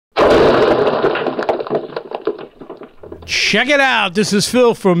Check it out. This is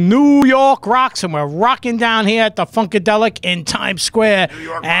Phil from New York Rocks, and we're rocking down here at the Funkadelic in Times Square.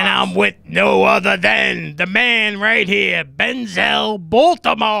 And I'm with no other than the man right here, Benzel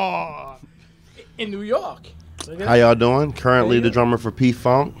Baltimore, in New York. How y'all doing? Currently the drummer for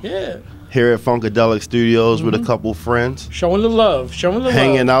P-Funk. Yeah. Here at Funkadelic Studios with a couple friends. Showing the love. Showing the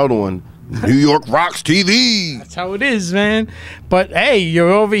Hanging love. out on New York Rocks TV. That's how it is, man. But, hey,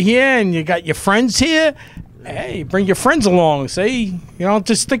 you're over here and you got your friends here. Hey, bring your friends along. See? You don't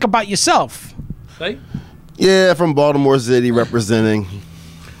just think about yourself. See? Yeah, from Baltimore City representing.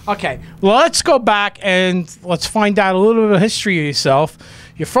 Okay, well, let's go back and let's find out a little bit of history of yourself.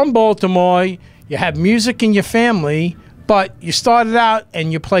 You're from Baltimore. You have music in your family, but you started out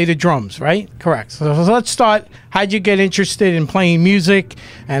and you play the drums, right? Correct. So let's start. How'd you get interested in playing music,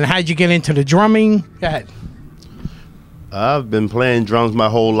 and how'd you get into the drumming? Go ahead. I've been playing drums my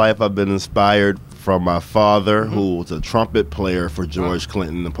whole life. I've been inspired from my father, who was a trumpet player for George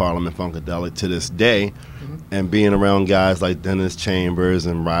Clinton and Parliament Funkadelic to this day, and being around guys like Dennis Chambers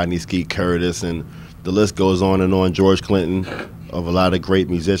and Rodney Skeet Curtis, and the list goes on and on. George Clinton, of a lot of great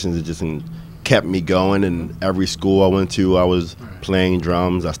musicians, it just kept me going. And every school I went to, I was playing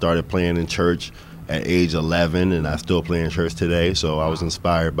drums. I started playing in church at age 11, and I still play in church today. So I was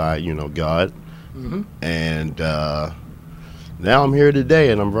inspired by, God. And now I'm here today,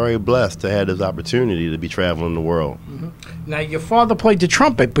 and I'm very blessed to have this opportunity to be traveling the world. Now, your father played the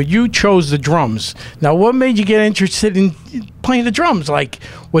trumpet, but you chose the drums. Now, what made you get interested in playing the drums? Like,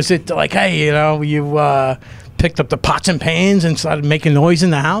 was it like, hey, you picked up the pots and pans and started making noise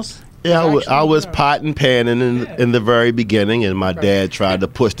in the house? Yeah, I was pot and panning in the very beginning, and my dad tried to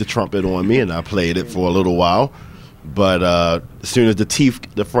push the trumpet on me, and I played it for a little while. But as soon as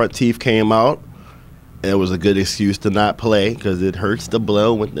the front teeth came out, it was a good excuse to not play because it hurts to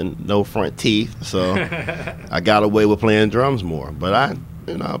blow with no front teeth. So I got away with playing drums more. But I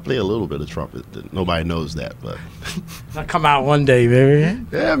play a little bit of trumpet. Nobody knows that, but I'll come out one day, baby.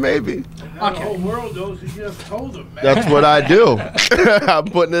 Yeah, maybe. Okay. The whole world knows you just told them, man. That's what I do. I'm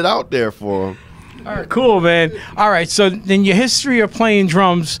putting it out there for them. All right, cool, man. All right, so then your history of playing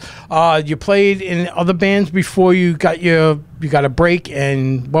drums, you played in other bands before you got a break,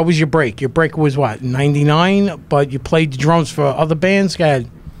 and what was your break? Your break was what, 99, but you played the drums for other bands? Go ahead.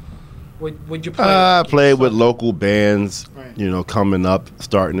 What'd you play? I played with local bands, coming up,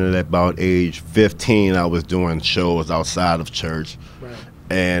 starting at about age 15, I was doing shows outside of church. Right.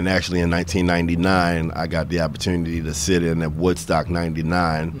 And actually in 1999, I got the opportunity to sit in at Woodstock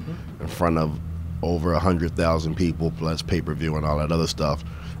 99 in front of over 100,000 people, plus pay-per-view and all that other stuff.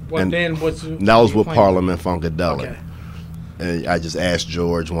 What band was it? That was with Parliament Funkadelic. Okay. And I just asked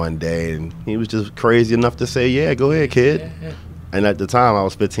George one day, and he was just crazy enough to say, yeah, go ahead, kid. Yeah. And at the time, I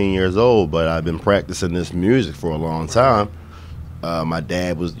was 15 years old, but I've been practicing this music for a long time. My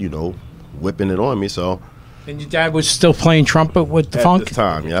dad was, whipping it on me, so. And your dad was still playing trumpet with the funk? At the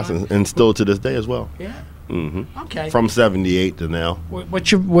time, yes, and still to this day as well. Yeah. Okay. From 78 to now. What's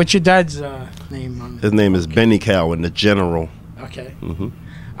your dad's name? His name is Benny Cowan, the General. Okay.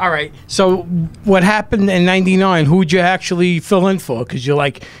 All right. So what happened in '99? Who would you actually fill in for? Because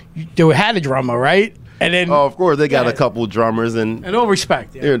they had a drummer, right? And then, of course, they got a couple drummers and all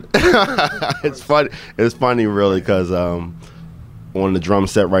respect. Yeah. It's funny. It's funny, really, because on the drum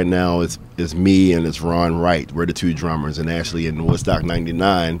set right now, it's me and it's Ron Wright. We're the two drummers, and actually in Woodstock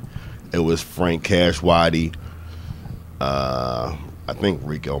 '99. It was Frank Cash Waddy. I think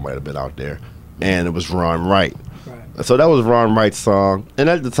Rico might have been out there. And it was Ron Wright. Right. So that was Ron Wright's song. And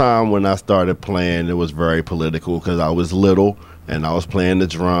at the time when I started playing, it was very political because I was little and I was playing the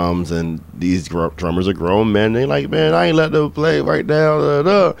drums. And these drummers are grown men. They like, man, I ain't let them play right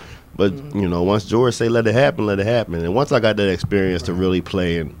now. But, once George say let it happen, let it happen. And once I got that experience to really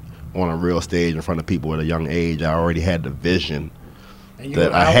play on a real stage in front of people at a young age, I already had the vision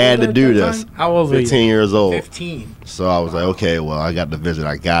that I had to do this. How old were you? 15 years old. 15. So I was like, okay, well, I got the vision.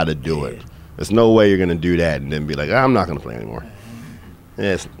 I got to do it. There's no way you're going to do that and then be like, I'm not going to play anymore.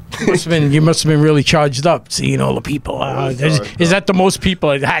 Yes. You must have been really charged up seeing all the people. Is that the most people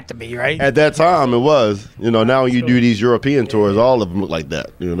it had to be, right? At that time, it was. Now when you do these European tours, all of them look like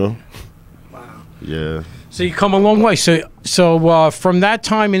that, Wow. Yeah. So you come a long way. So from that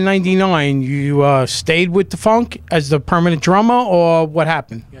time in '99, you stayed with the funk as the permanent drummer, or what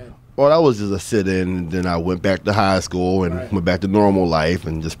happened? Yeah. Well, that was just a sit-in, and then I went back to high school and went back to normal life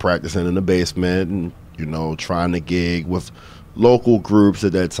and just practicing in the basement and, trying to gig with local groups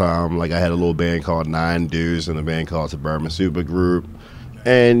at that time. Like I had a little band called Nine Dudes and a band called Suburban Super Group.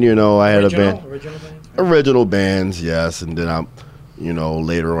 And, I had a band. Original bands, yes. And then I You know,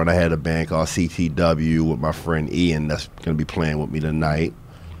 later on I had a band called CTW with my friend Ian that's going to be playing with me tonight.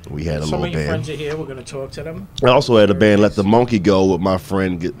 We had a Some little of your band. friends are here. We're going to talk to them. I also had a band, Let the Monkey Go, with my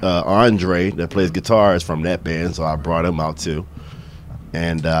friend Andre that plays guitars from that band, so I brought him out too.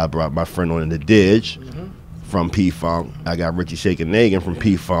 And I brought my friend on in the Didge from P-Funk. I got Richie Shaker Nagan from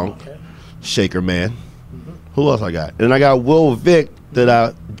P-Funk, Shaker Man. Who else I got? And I got Will Vick that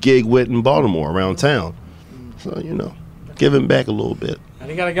I gig with in Baltimore around town. So, you know, giving back a little bit. And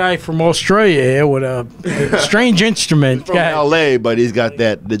you got a guy from Australia here with a strange instrument. From LA, but he's got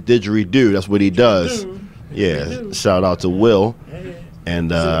the didgeridoo. That's what he does. Yeah. Shout out to Will. And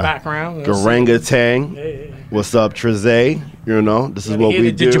background. Garanga-tang. What's up, Trezay? You know, this is what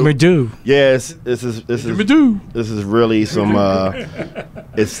we do. Didgeridoo. Yes, this is really some.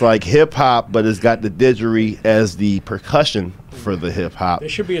 It's like hip hop, but it's got the didgeridoo as the percussion for the hip hop. There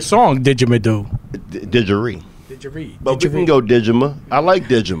should be a song, Didgeridoo. Didgeridoo. But we can go Digima. I like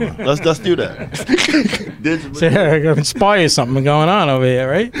Digima. Let's do that. Digima. So, yeah, inspire something going on over here,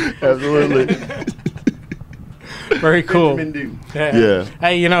 right? Absolutely. Very cool. Yeah.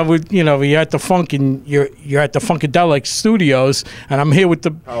 Hey, you're at the Funk and you're at the Funkadelic Studios, and I'm here with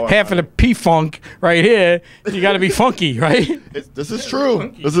the half of the P-Funk right here. You got to be funky, right? This is true.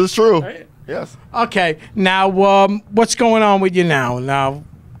 Funky. This is true. Right? Yes. Okay. Now, what's going on with you now? Now,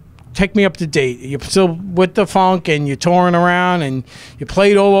 take me up to date. You're still with the Funk, and you're touring around, and you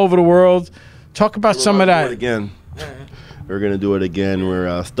played all over the world. Talk about some of that. Again. We're going to do it again.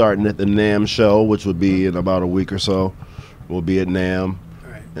 We're starting at the NAMM show, which will be in about a week or so. We'll be at NAMM,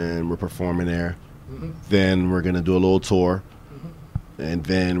 and we're performing there. Then we're going to do a little tour, and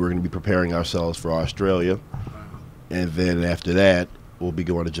then we're going to be preparing ourselves for Australia. And then after that, we'll be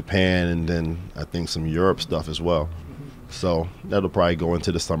going to Japan, and then I think some Europe stuff as well. So that'll probably go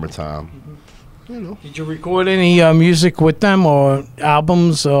into the summertime. You know. Did you record any music with them, or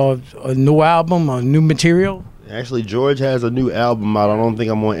albums, or a new album, or new material? Actually, George has a new album out. I don't think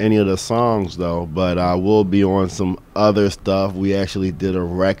I'm on any of the songs, though, but I will be on some other stuff. We actually did a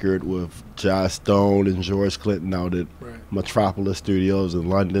record with Josh Stone and George Clinton out at Metropolis Studios in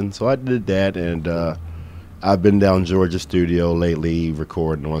London. So I did that, and I've been down George's studio lately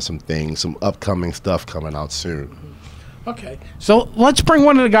recording on some things, some upcoming stuff coming out soon. Okay, so let's bring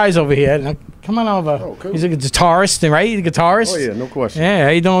one of the guys over here. Now, come on over. Oh, cool. He's a guitarist, right? He's a guitarist? Oh, yeah, no question. Yeah, how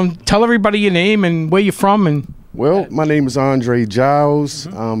you doing? Tell everybody your name and where you're from. And well, my name is Andre Giles.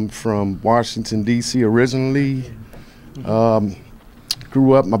 I'm from Washington, D.C. originally.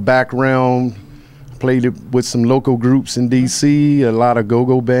 Grew up, my background, played it with some local groups in D.C., a lot of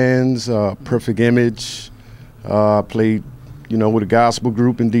go-go bands, Perfect Image. Played, with a gospel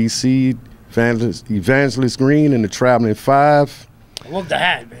group in D.C., Evangelist Green and the Traveling Five. I love the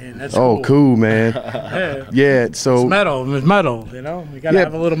hat, man. That's cool, man. Yeah, so it's metal. It's metal. You gotta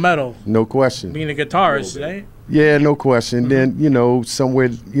have a little metal. No question. Being a guitarist, right? Yeah, no question. Then somewhere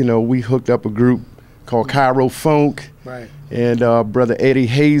we hooked up a group called Cairo Funk. Right. And brother Eddie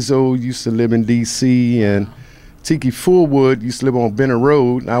Hazel used to live in D.C. and Tiki Fullwood used to live on Benner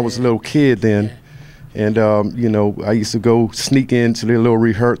Road. I was a little kid then, and I used to go sneak into their little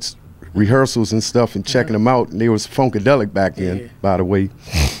rehearsals and stuff and checking them out, and they was Funkadelic back then, by the way.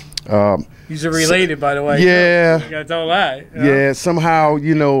 He's related, by the way. Yeah. You gotta tell that. Yeah, somehow,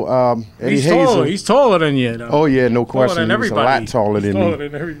 Eddie Hazel. He's taller than you, though. Oh, yeah, no question. He was a lot taller than me. Taller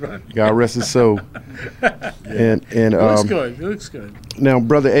than everybody. God rest his soul. And it looks good. It looks good. Now,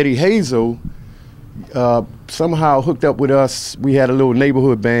 brother Eddie Hazel somehow hooked up with us. We had a little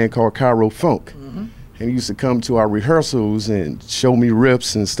neighborhood band called Cairo Funk. And he used to come to our rehearsals and show me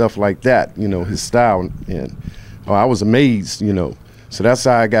riffs and stuff like that, his style. And I was amazed, So that's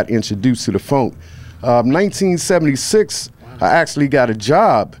how I got introduced to the funk. 1976, I actually got a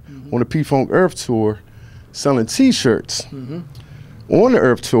job on the P-Funk Earth Tour selling T-shirts on the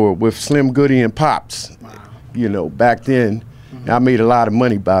Earth Tour with Slim Goody and Pops. Wow. Back then, I made a lot of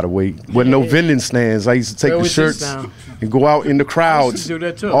money, by the way. With no vending stands, I used to take the shirts and go out in the crowds, do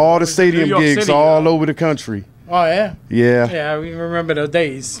that too. all the stadium gigs City, all over the country. Oh, yeah? Yeah. Yeah, we remember those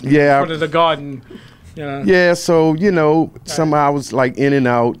days. Yeah. In front of the garden. Yeah, so, somehow I was like in and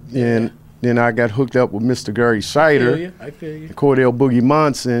out, and then I got hooked up with Mr. Gary Scheider. I feel you. And Cordell Boogie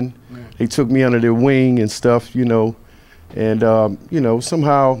Monson. Yeah. They took me under their wing and stuff, and,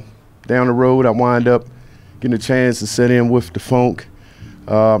 somehow down the road I wind up getting a chance to sit in with the funk.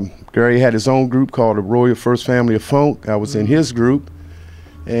 Gary had his own group called the Royal First Family of Funk. I was in his group.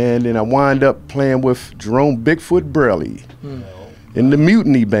 And then I wind up playing with Jerome Bigfoot Brelly in the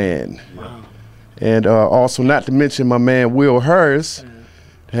Mutiny Band. Wow. And also, not to mention my man Will Harris,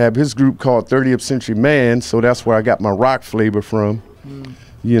 have his group called 30th Century Man, so that's where I got my rock flavor from.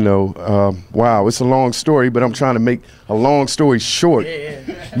 You know, wow, it's a long story, but I'm trying to make a long story short.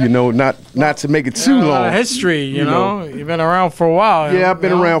 You know, not to make it too long. A lot of history, you know. You've been around for a while. Yeah, I've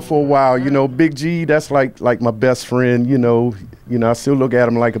been around for a while. You know, Big G, that's like my best friend. You know, I still look at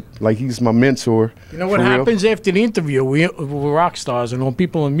him like he's my mentor. You know what happens after the interview? We're rock stars and all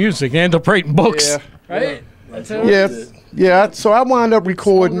people in music. They end up writing books, right? Yeah. So I wound up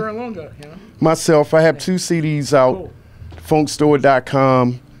recording longer and longer, you know? myself. I have 2 CDs out. Cool.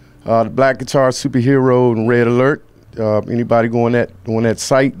 Funkstore.com, the Black Guitar Superhero and Red Alert. Anybody go on that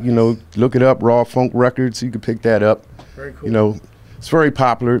site, you know, look it up, Raw Funk Records, you can pick that up. Very cool. You know, it's very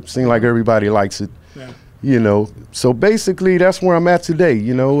popular. It seems like everybody likes it. Yeah. You know, so basically that's where I'm at today.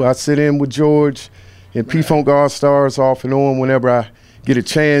 You know, I sit in with George and P-Funk All-Stars off and on whenever I get a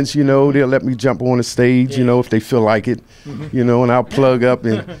chance. You know, they'll let me jump on the stage, you know, if they feel like it, you know, and I'll plug up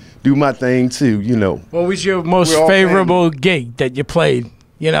and do my thing too, you know. What was your most favorable gig that you played?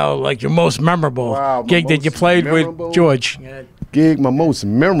 You know, like your most memorable gig that you played with George? My most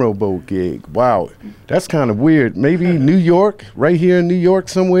memorable gig. Wow, that's kind of weird. Maybe New York, right here in New York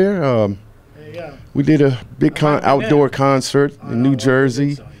somewhere. We did a big outdoor concert in New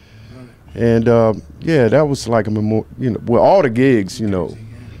Jersey. And yeah, that was like a memorial, you know, well, all the gigs, you know,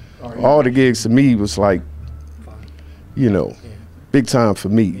 all the gigs to me was like, you know, big time for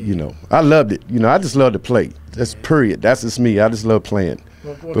me, you know. I loved it. You know, I just love to play. That's period. That's just me. I just love playing.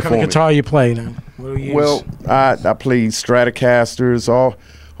 What kind of guitar you play then? What do you use? Well, I play Stratocasters,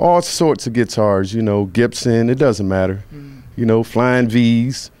 all sorts of guitars, you know, Gibson, it doesn't matter. You know, Flying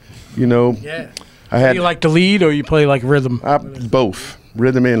V's, you know. Yeah. Do you like the lead or you play like rhythm? Both,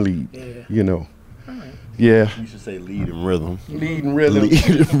 rhythm and lead, you know. Yeah. You should say lead and rhythm. Lead and rhythm. Lead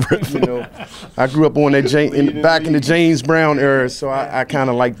and rhythm. You know, I grew up on that back in the James Brown era, so I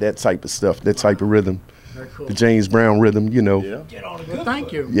kind of like that type of stuff, that type of rhythm. Cool. The James Brown rhythm, you know. Yeah. Get on it.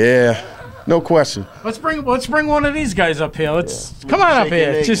 Thank you. Yeah. No question. Let's bring one of these guys up here. Come on up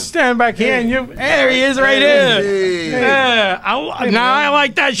here. Just stand back here and there he is right here. Yeah. I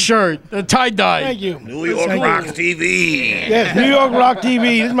like that shirt. The tie-dye. Thank you. New York Rocks TV. Yes, New York Rock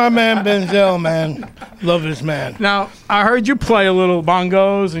TV. This is my man Benzel, man. Love this man. Now, I heard you play a little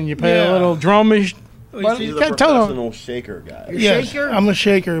bongos and you play a little drumish. He's a professional shaker guy. Yes, shaker? I'm a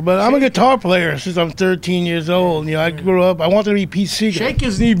shaker, but I'm a guitar player since I'm 13 years old. You know, I grew up. I wanted to be Pete Seeger.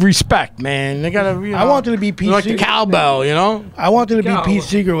 Shakers need respect, man. They gotta. You know, I wanted to be Pete like Seeger. The cowbell, you know. I wanted to be Pete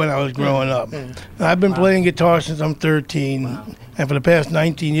Seeger when I was growing up. I've been playing guitar since I'm 13, and for the past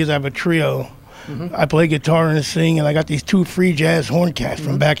 19 years, I have a trio. I play guitar and sing, and I got these 2 free jazz horn cats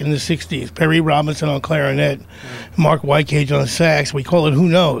from back in the 60s. Perry Robinson on clarinet, Mark Whitecage on sax. We call it Who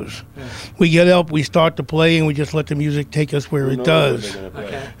Knows. We get up, we start to play, and we just let the music take us where it does.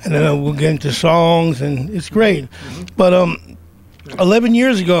 And then we'll get into songs, and it's great. But 11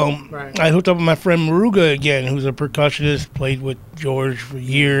 years ago, I hooked up with my friend Maruga again, who's a percussionist, played with George for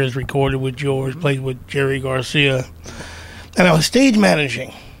years, recorded with George, played with Jerry Garcia. And I was stage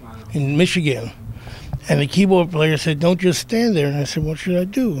managing in Michigan. And the keyboard player said, "Don't just stand there." And I said, "What should I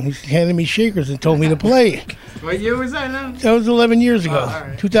do?" And he handed me shakers and told me to play. What year was that now? That was 11 years ago,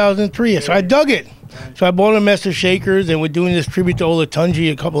 2003. So I dug it. So I bought a mess of shakers, and we're doing this tribute to Ola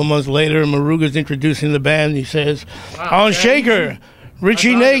Tunji a couple of months later, and Maruga's introducing the band, and he says, "On shaker,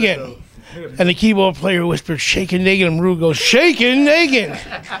 Richie Nagin." And the keyboard player whispered, "Shakin' Nagin," and Maruga goes, "Shakin' Nagin."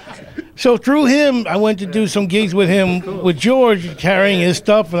 So through him, I went to do some gigs with him, with George, carrying his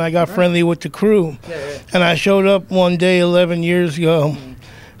stuff, and I got friendly with the crew. And I showed up one day 11 years ago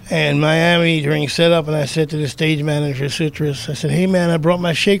in Miami during setup, and I said to the stage manager, Citrus, I said, "Hey, man, I brought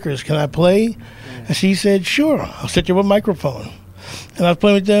my shakers. Can I play?" And she said, "Sure, I'll set you up a microphone." And I've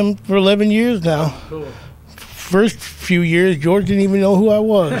played with them for 11 years now. First few years, George didn't even know who I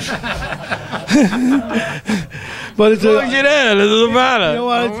was. But it's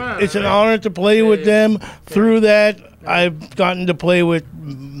it's an honor to play with them. Through that, I've gotten to play with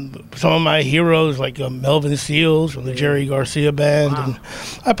some of my heroes like Melvin Seals from the Jerry Garcia band, and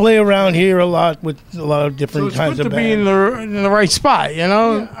I play around here a lot with a lot of different kinds of bands. So it's good to be in the right spot, you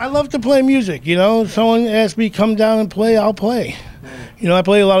know. Yeah, I love to play music. You know, someone asks me come down and play, I'll play. You know, I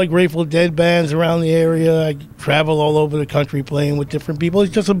play a lot of Grateful Dead bands around the area. I travel all over the country playing with different people.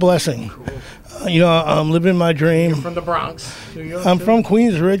 It's just a blessing. You know, I'm living my dream. You're from the Bronx, New York? I'm from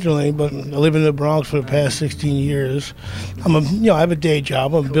Queens originally, but I live in the Bronx for the past 16 years. I have a day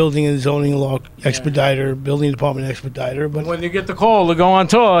job. I'm a building and zoning law expediter, building department expediter. But when you get the call to go on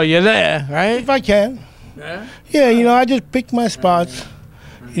tour, you're there, right? If I can. Yeah, you know, I just pick my spots.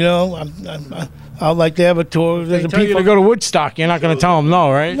 You know, I'd like to have a tour. They tell you to go to Woodstock. You're not going to tell them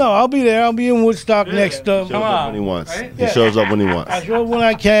no, right? No, I'll be there. I'll be in Woodstock next. Shows up when he wants. Right? He shows up when he wants. I show up when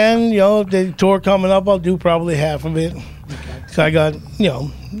I can. You know, if the tour coming up, I'll do probably half of it. So I got, you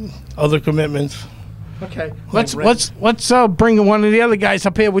know, other commitments. Okay, let's bring one of the other guys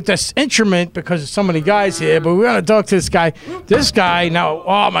up here with this instrument because there's so many guys here. But we're gonna talk to this guy. This guy now.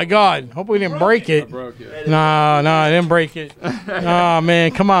 Oh my God! Hope we didn't break it. No, I didn't break it. Oh man,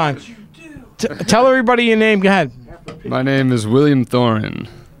 come on. Tell everybody your name. Go ahead. My name is William Thorin.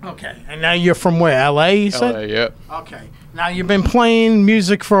 Okay, and now you're from where? L.A. You said? L.A. Yep. Okay. Now you've been playing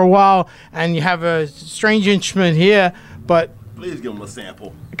music for a while, and you have a strange instrument here. But please give him a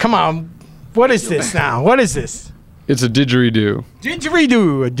sample. Come on. What is this now? What is this? It's a didgeridoo.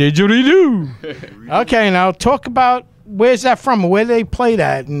 Didgeridoo, a didgeridoo. Okay, now talk about where's that from? Where do they play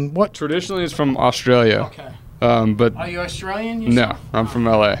that and what? Traditionally, it's from Australia. Okay. But are you Australian? No, I'm from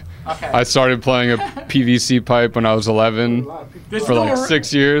LA. Okay. I started playing a PVC pipe when I was 11 for like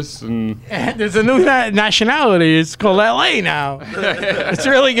 6 years, and there's a new nationality. It's called LA now. It's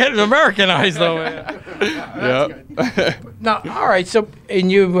really getting Americanized though. Yeah. Now, all right. So,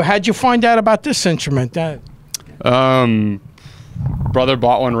 and how'd you find out about this instrument? Brother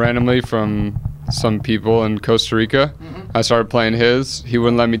bought one randomly from some people in Costa Rica. I started playing his. He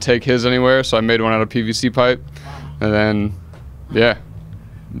wouldn't let me take his anywhere, so I made one out of PVC pipe, and then, yeah.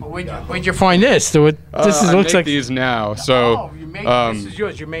 Where'd you find this? This looks like these now. So, you made it. This is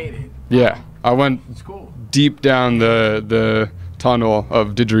yours. You made it. Yeah, I went deep down the tunnel of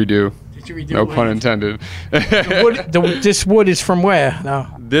didgeridoo. No pun intended. This wood is from where? No.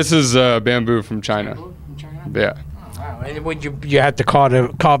 This is bamboo from China. Yeah. Wow. And would you have to carve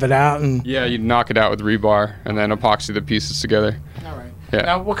it out and? Yeah, you knock it out with rebar and then epoxy the pieces together. All right. Yeah.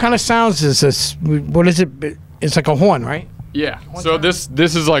 Now, what kind of sounds is this? What is it? It's like a horn, right? Yeah. So this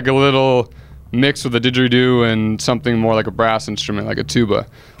is like a little mix with a didgeridoo and something more like a brass instrument, like a tuba.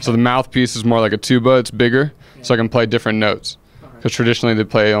 So the mouthpiece is more like a tuba. It's bigger, so I can play different notes. Because traditionally they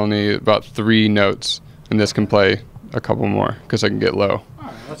play only about 3 notes, and this can play a couple more because I can get low.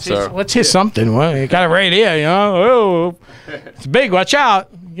 Let's hear something. Well, you got it right here, you know. Oh, it's big. Watch out.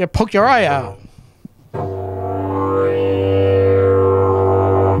 You poke your eye out.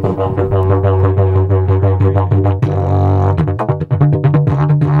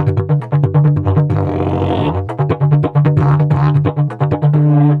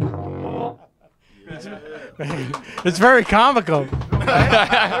 It's very comical. It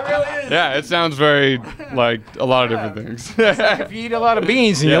really is. Yeah, it sounds very like a lot of different things. It's like if you eat a lot of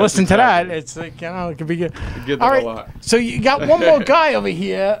beans and you listen to that, it's like, you know, it could be good. Get that a lot. So you got one more guy over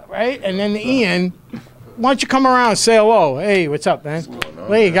here, right? And then Ian. Why don't you come around and say hello? Hey, what's up, man?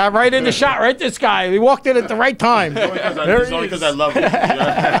 Hey, you got right in the shot, right? This guy. He walked in at the right time. It's only because I love him.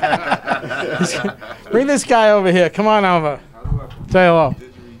 Bring this guy over here. Come on over. Say hello.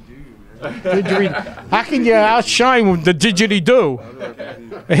 How can you outshine with the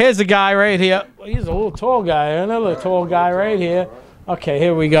didgeridoo? Here's a guy right here. He's a little tall guy. Another tall guy right here. Okay,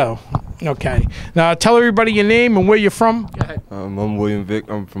 here we go. Okay. Now tell everybody your name and where you're from. Go ahead. I'm William Vick.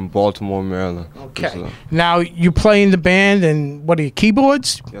 I'm from Baltimore, Maryland. Okay. Now you play in the band and what are you,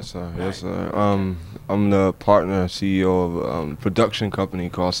 keyboards? Yes, sir. Yes, sir. I'm the partner, CEO of a production company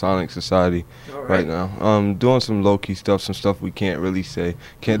called Sonic Society right now. Doing some low-key stuff, some stuff we can't really say,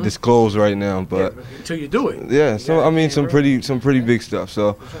 can't disclose right now, but until you do it. Yeah. So I mean, some pretty big stuff.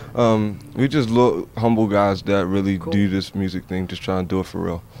 So we just humble guys that really do this music thing, just trying to do it for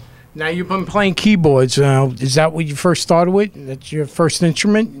real. Now you've been playing keyboards. Is that what you first started with? That's your first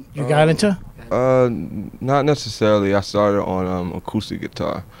instrument you got into? Not necessarily. I started on acoustic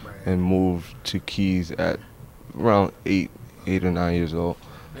guitar and moved to keys at around 8 or 9 years old.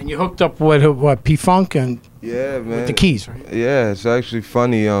 And you hooked up with what, P-Funk and yeah, man, with the keys, right? Yeah, it's actually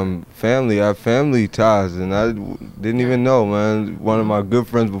funny. I have family ties, and I didn't even know, man. One of my good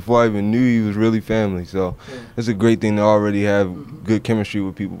friends before I even knew he was really family. So it's a great thing to already have good chemistry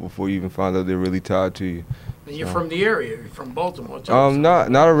with people before you even find out they're really tied to you. And you're from the area. You're from Baltimore, too. Not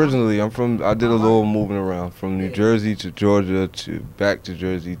originally. I did a little moving around from New Jersey to Georgia to back to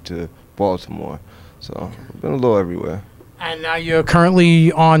Jersey to Baltimore. So I've been a little everywhere. And now you're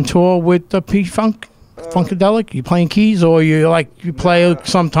currently on tour with the P-Funk, Funkadelic. You playing keys, or you play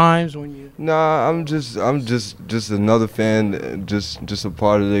sometimes when you? Nah, I'm just another fan, just a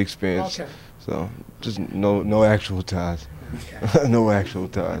part of the experience. Okay. So just no actual ties. Okay. No actual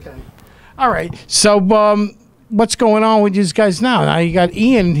ties. Okay. All right. So what's going on with these guys now? Now you got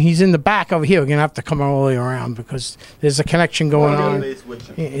Ian. He's in the back over here. We're gonna have to come all the way around because there's a connection going on.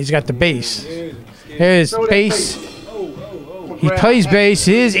 He's got the bass. Here's bass. He plays bass.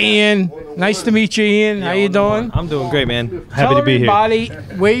 Here's Ian. Nice to meet you, Ian. How you doing? I'm doing great, man. Tell Happy to be here. everybody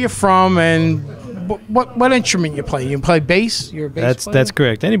where you're from and what instrument you play. You play bass? You're a bass player? That's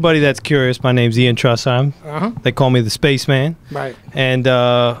correct. Anybody that's curious, my name's Ian Trussheim. They call me the Spaceman. Right. And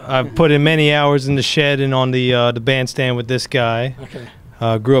I've put in many hours in the shed and on the bandstand with this guy.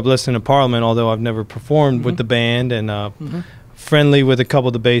 Okay. Grew up listening to Parliament, although I've never performed with the band, and friendly with a couple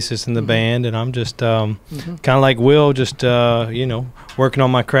of the bassists in the band, and I'm just kind of like Will, just you know, working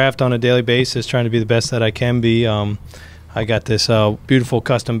on my craft on a daily basis, trying to be the best that I can be. I got this beautiful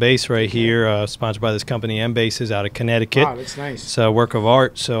custom bass right here, sponsored by this company, M Basses, out of Connecticut. Wow, that's nice. It's a work of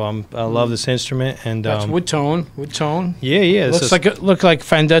art, so I love this instrument. And that's wood tone. Wood tone. Yeah, yeah. Look like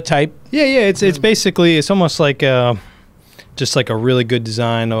Fender type. Yeah, yeah. It's basically, it's almost like just like a really good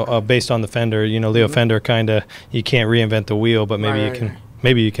design based on the Fender. You know, Leo Fender kind of, you can't reinvent the wheel, but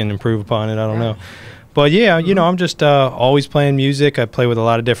maybe you can improve upon it. I don't know. But yeah, you know, I'm just always playing music. I play with a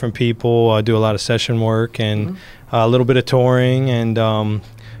lot of different people. I do a lot of session work and a little bit of touring. And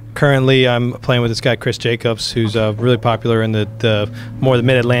currently, I'm playing with this guy Chris Jacobs, who's really popular in the more the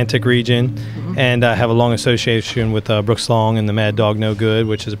Mid-Atlantic region. And I have a long association with Brooks Long and the Mad Dog No Good,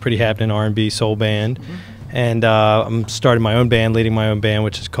 which is a pretty happening R&B soul band. And I'm starting my own band, leading my own band,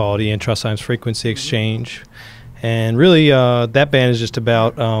 which is called Ian Trussheim's Frequency Exchange. And really, that band is just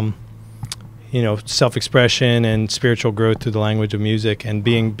about you know, self-expression and spiritual growth through the language of music and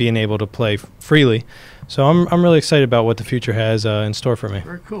being able to play freely. So I'm really excited about what the future has in store for me.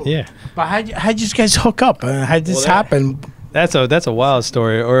 Very cool. Yeah. But how'd you guys hook up? How'd this happen? That's a wild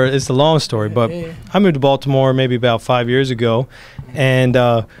story, or it's a long story. But I moved to Baltimore maybe about 5 years ago, and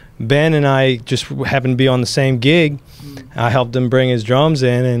Ben and I just happened to be on the same gig. I helped him bring his drums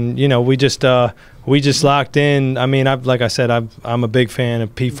in, and you know, we just locked in. I mean, like I said, I'm a big fan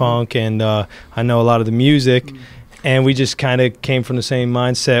of P-Funk, and I know a lot of the music, and we just kind of came from the same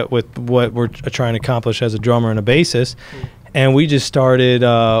mindset with what we're trying to accomplish as a drummer and a bassist. And we just started,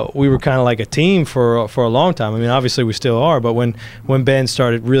 we were kind of like a team for a long time. I mean, obviously we still are, but when Ben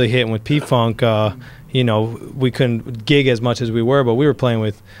started really hitting with P-Funk, you know, we couldn't gig as much as we were, but we were playing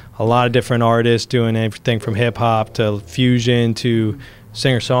with a lot of different artists, doing everything from hip-hop to fusion to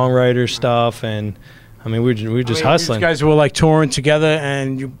singer-songwriter stuff. And, I mean, we were just hustling. You guys were like touring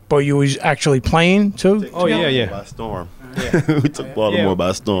together, but you was actually playing too? Oh, yeah. By storm. We took Baltimore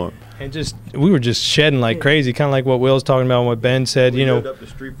by storm. And we were just shedding like crazy, kind of like what Will's talking about and what Ben said. We you know, lived up the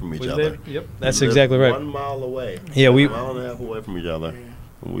street from each other. Yep, that's exactly right. 1 mile away. Yeah, a mile and a half away from each other.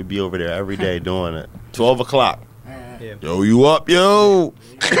 We'd be over there every day doing it. 12 o'clock. Yeah. Yo, you up, yo?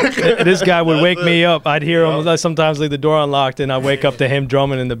 This guy would wake me up. I'd hear him sometimes leave the door unlocked, and I'd wake up to him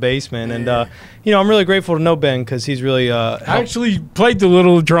drumming in the basement. And you know, I'm really grateful to know Ben because he's really. I actually played the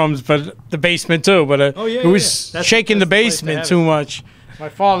little drums, but the basement too. But it was shaking the basement too much. My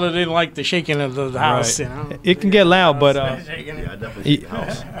father didn't like the shaking of the house. Right. You know? It can get loud, but Yeah, I definitely shake the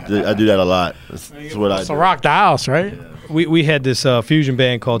house. I do that a lot. That's what I do. Rock the house, right? Yeah. We had this fusion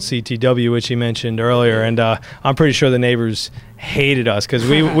band called CTW, which he mentioned earlier, and I'm pretty sure the neighbors hated us because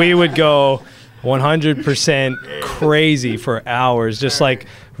we would go 100% crazy for hours, just like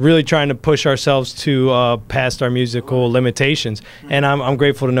really trying to push ourselves to past our musical limitations. And I'm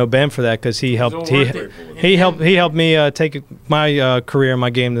grateful to know Ben for that because he helped me take my career and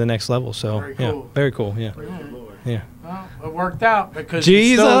my game to the next level. So very cool. Yeah. Yeah. Well, it worked out because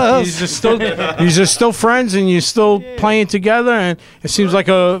Jesus, you're just still friends and you're still playing together, and it seems like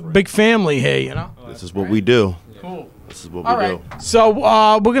a big family here. You know. This is what we do. Cool. This is what we do. So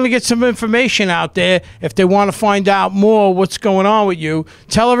we're going to get some information out there. If they want to find out more what's going on with you,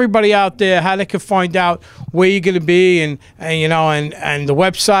 tell everybody out there how they can find out where you're going to be and you know, and the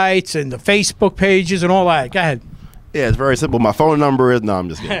websites and the Facebook pages and all that. Go ahead. Yeah, it's very simple. My phone number is, no, I'm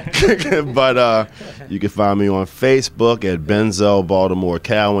just kidding. But you can find me on Facebook at Benzel Baltimore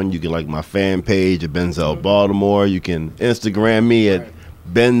Cowan. You can like my fan page at Benzel Baltimore. You can Instagram me at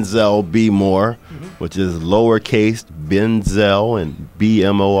Benzel B More, which is lowercase Benzel and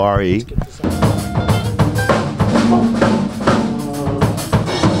BMORE.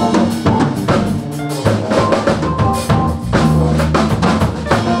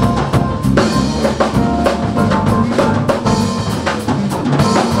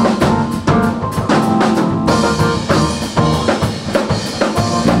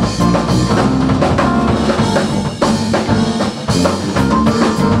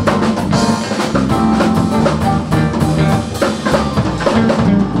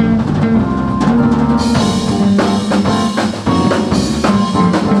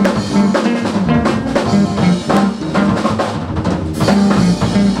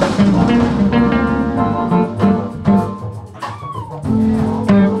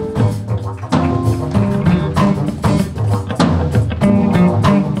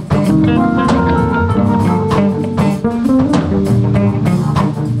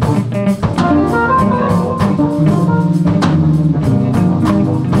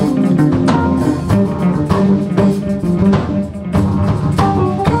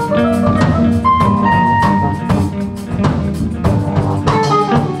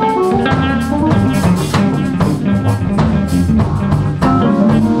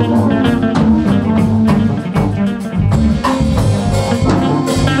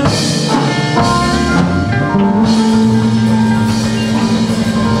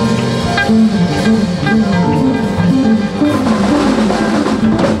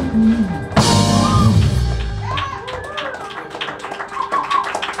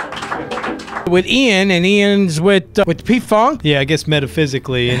 with Ian, and Ian's with P-Funk. Yeah, I guess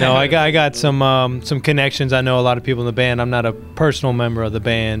metaphysically, you know, I got some connections. I know a lot of people in the band. I'm not a personal member of the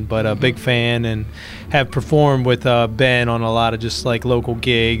band, but a big fan, and have performed with Ben on a lot of just like local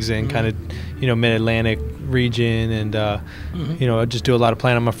gigs and kind of, you know, Mid-Atlantic region, and you know, I just do a lot of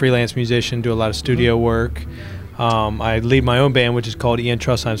playing. I'm a freelance musician, do a lot of studio work. I lead my own band, which is called Ian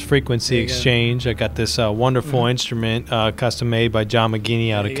Trustheim's Frequency Exchange. I got this wonderful instrument custom made by John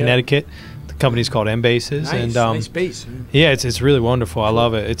McGinney out of Connecticut. The company's called M-Basses. Nice, and nice bass. yeah, it's really wonderful. I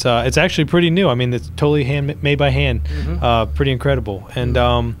love it. It's actually pretty new. I mean, it's totally made by hand. Pretty incredible. And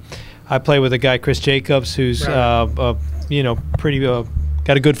I play with a guy, Chris Jacobs, who's you know, pretty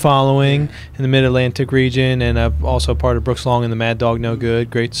got a good following in the Mid-Atlantic region, and I'm also part of Brooks Long and the Mad Dog No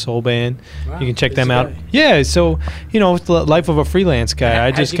Good, great soul band. Wow. You can check them out. Yeah, so, you know, it's the life of a freelance guy. I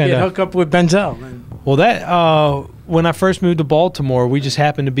just kind of hook up with Benzel. Well, that when I first moved to Baltimore, we just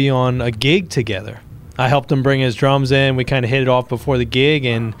happened to be on a gig together. I helped him bring his drums in. We kind of hit it off before the gig,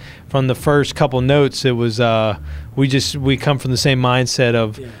 and from the first couple notes, it was we come from the same mindset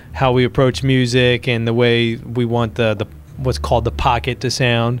of how we approach music and the way we want the what's called the pocket to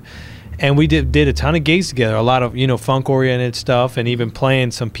sound. And we did a ton of gigs together, a lot of, you know, funk oriented stuff, and even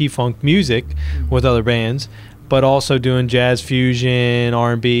playing some P-Funk music with other bands, but also doing jazz fusion,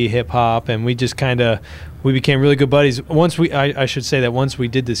 R&B, hip hop, and we just we became really good buddies. Once I should say that once we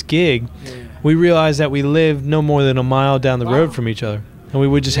did this gig, we realized that we lived no more than a mile down the road from each other, and we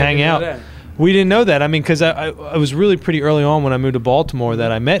would just hang out. We didn't know that. I mean, because I was really pretty early on when I moved to Baltimore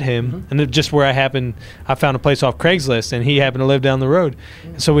that I met him, and it just where I found a place off Craigslist, and he happened to live down the road.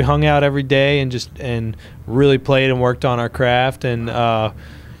 And so we hung out every day and really played and worked on our craft. And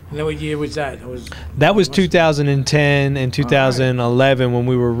what year was that? That was 2010 and 2011 when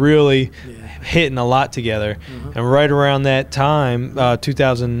we were really hitting a lot together. And right around that time,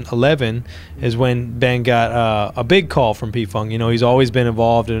 2011, is when Ben got a big call from P-Funk. You know, he's always been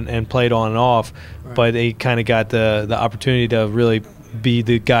involved and played on and off, but he kind of got the opportunity to really be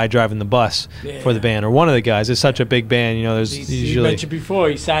the guy driving the bus for the band, or one of the guys. It's such a big band, you know. There's usually. You mentioned before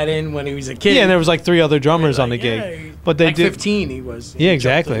he sat in when he was a kid. Yeah, and there was like 3 other drummers on the gig, but they like did 15. He was. Yeah,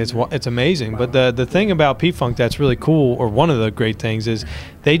 exactly. It's amazing. Wow. But the thing about P-Funk that's really cool, or one of the great things, is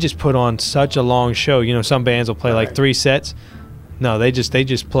they just put on such a long show. You know, some bands will play like 3 sets. No, they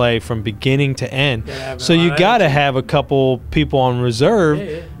just play from beginning to end. So you got to have a couple people on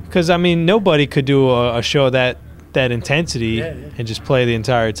reserve, because I mean nobody could do a show that intensity and just play the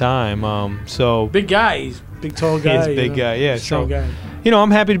entire time. So big guy, he's big tall guy. He's a big guy, yeah. Strong guy. You know,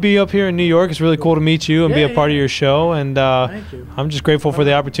 I'm happy to be up here in New York. It's really cool to meet you and be a part of your show. And thank you. I'm just grateful for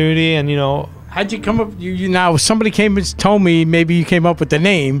the opportunity. And you know, how'd you come up? You now somebody came and told me maybe you came up with the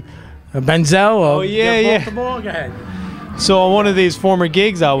name Benzel. Oh yeah. Baltimore. Go ahead. So on one of these former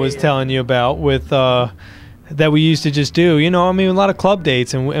gigs I was telling you about with that we used to just do, you know, I mean, a lot of club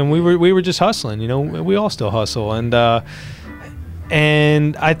dates, and we were just hustling, you know. We all still hustle, and I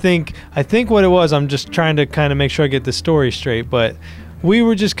think what it was, I'm just trying to kind of make sure I get the story straight, but we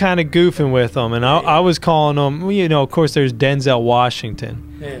were just kind of goofing with them, and I was calling them, you know, of course there's Denzel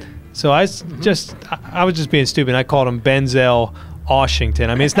Washington. So I was just being stupid. I called him Benzel Washington.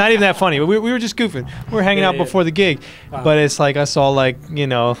 I mean, it's not even that funny. We were just goofing. We were hanging out before the gig, but it's like I saw like, you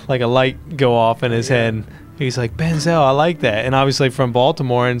know, like a light go off in his head. He's like, Benzel, I like that, and obviously from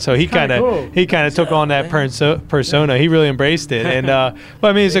Baltimore, and so he kind of took on that persona. He really embraced it, and but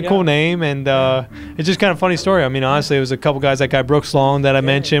I mean, it's a cool name, and it's just kind of funny story. I mean, honestly, it was a couple guys, that guy Brooks Long that I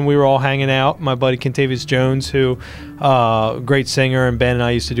mentioned. We were all hanging out. My buddy Contavious Jones, who great singer, and Ben and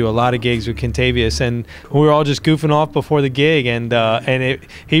I used to do a lot of gigs with Contavious, and we were all just goofing off before the gig, and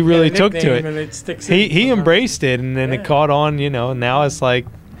he really took to it. He embraced it, and then it caught on. You know, now it's like,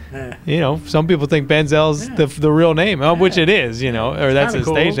 you know, some people think Benzel's the real name, which it is, you know, or that's his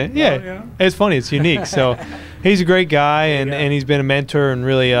stage name. Yeah, it's funny, it's unique. So he's a great guy, and he's been a mentor and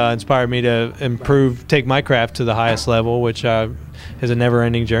really inspired me to take my craft to the highest level, which is a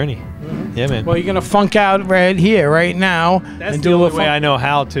never-ending journey. Yeah, man. Well, you're gonna funk out right here, right now. That's the only way I know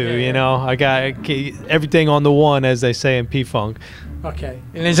how to. You know, I got everything on the one, as they say in P-Funk. Okay.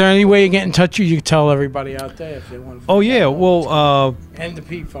 And is there any way you get in touch with you? You tell everybody out there if they want to. Oh yeah, well. And the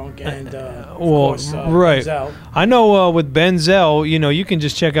P-Funk and well, course, right. Benzel. I know with Benzel, you know, you can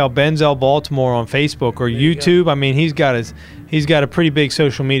just check out Benzel Baltimore on Facebook or YouTube. I mean, he's got a pretty big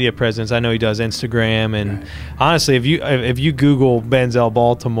social media presence. I know he does Instagram, and honestly, if you Google Benzel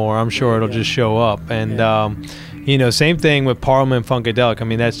Baltimore, I'm sure it'll just show up. And you know, same thing with Parliament Funkadelic. I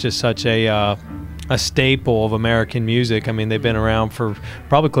mean, that's just such a staple of American music. I mean, they've been around for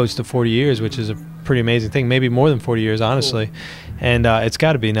probably close to 40 years, which is a pretty amazing thing. Maybe more than 40 years, honestly. Cool. and it's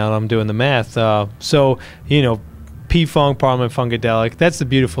got to be now that I'm doing the math. So you know, P-Funk, Parliament, Funkadelic. That's the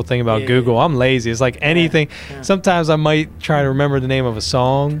beautiful thing about Google. I'm lazy. It's like anything. Sometimes I might try to remember the name of a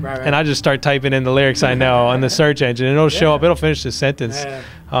song, and I just start typing in the lyrics I know on the search engine, and it'll show up. It'll finish the sentence.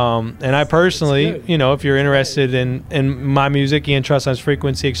 And I personally, you know, if you're interested in my music, Ian Trustheim's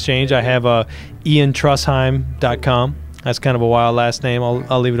Frequency Exchange, I have iantrustheim.com. That's kind of a wild last name.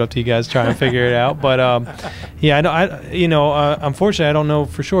 I'll leave it up to you guys to try and figure it out. But yeah, I know. Unfortunately, I don't know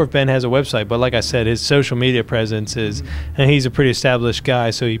for sure if Ben has a website. But like I said, his social media presence is, and he's a pretty established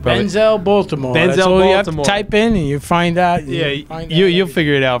guy. So he probably Benzel Baltimore. Benzel That's all Baltimore. you have to type in, and you find out. You'll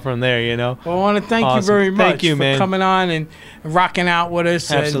figure it out from there. You know. Well, I want to thank you very much Thank you, for coming on and rocking out with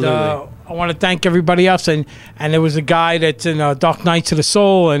us. Absolutely. And, I want to thank everybody else, and there was a guy that's in Dark Nights of the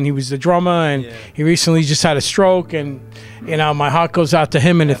Soul, and he was the drummer, and he recently just had a stroke, and you know, my heart goes out to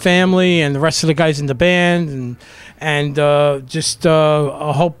him and the family, and the rest of the guys in the band, and just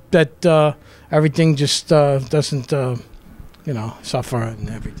I hope that everything just doesn't you know, suffer and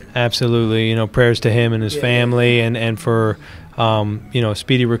everything. Absolutely, you know, prayers to him and his family, and for you know,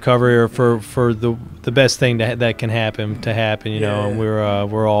 speedy recovery, or for the best thing that can happen, you know, and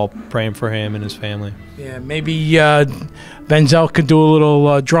we're all praying for him and his family. Yeah, maybe Benzel could do a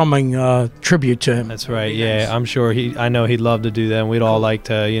little drumming tribute to him. That's right. Yeah, I'm sure I know he'd love to do that, and we'd all like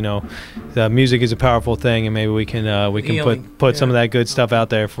to. You know, the music is a powerful thing, and maybe we can put some of that good stuff out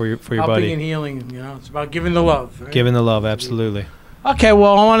there for your buddy. Helping and healing. You know, it's about giving the love. Right? Giving the love, absolutely. Okay,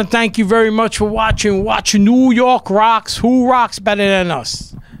 well, I want to thank you very much for watching New York Rocks. Who rocks better than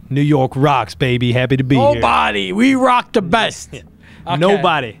us? New York rocks, baby. Happy to be here. Nobody. We rock the best. Okay.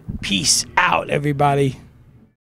 Nobody. Peace out, everybody.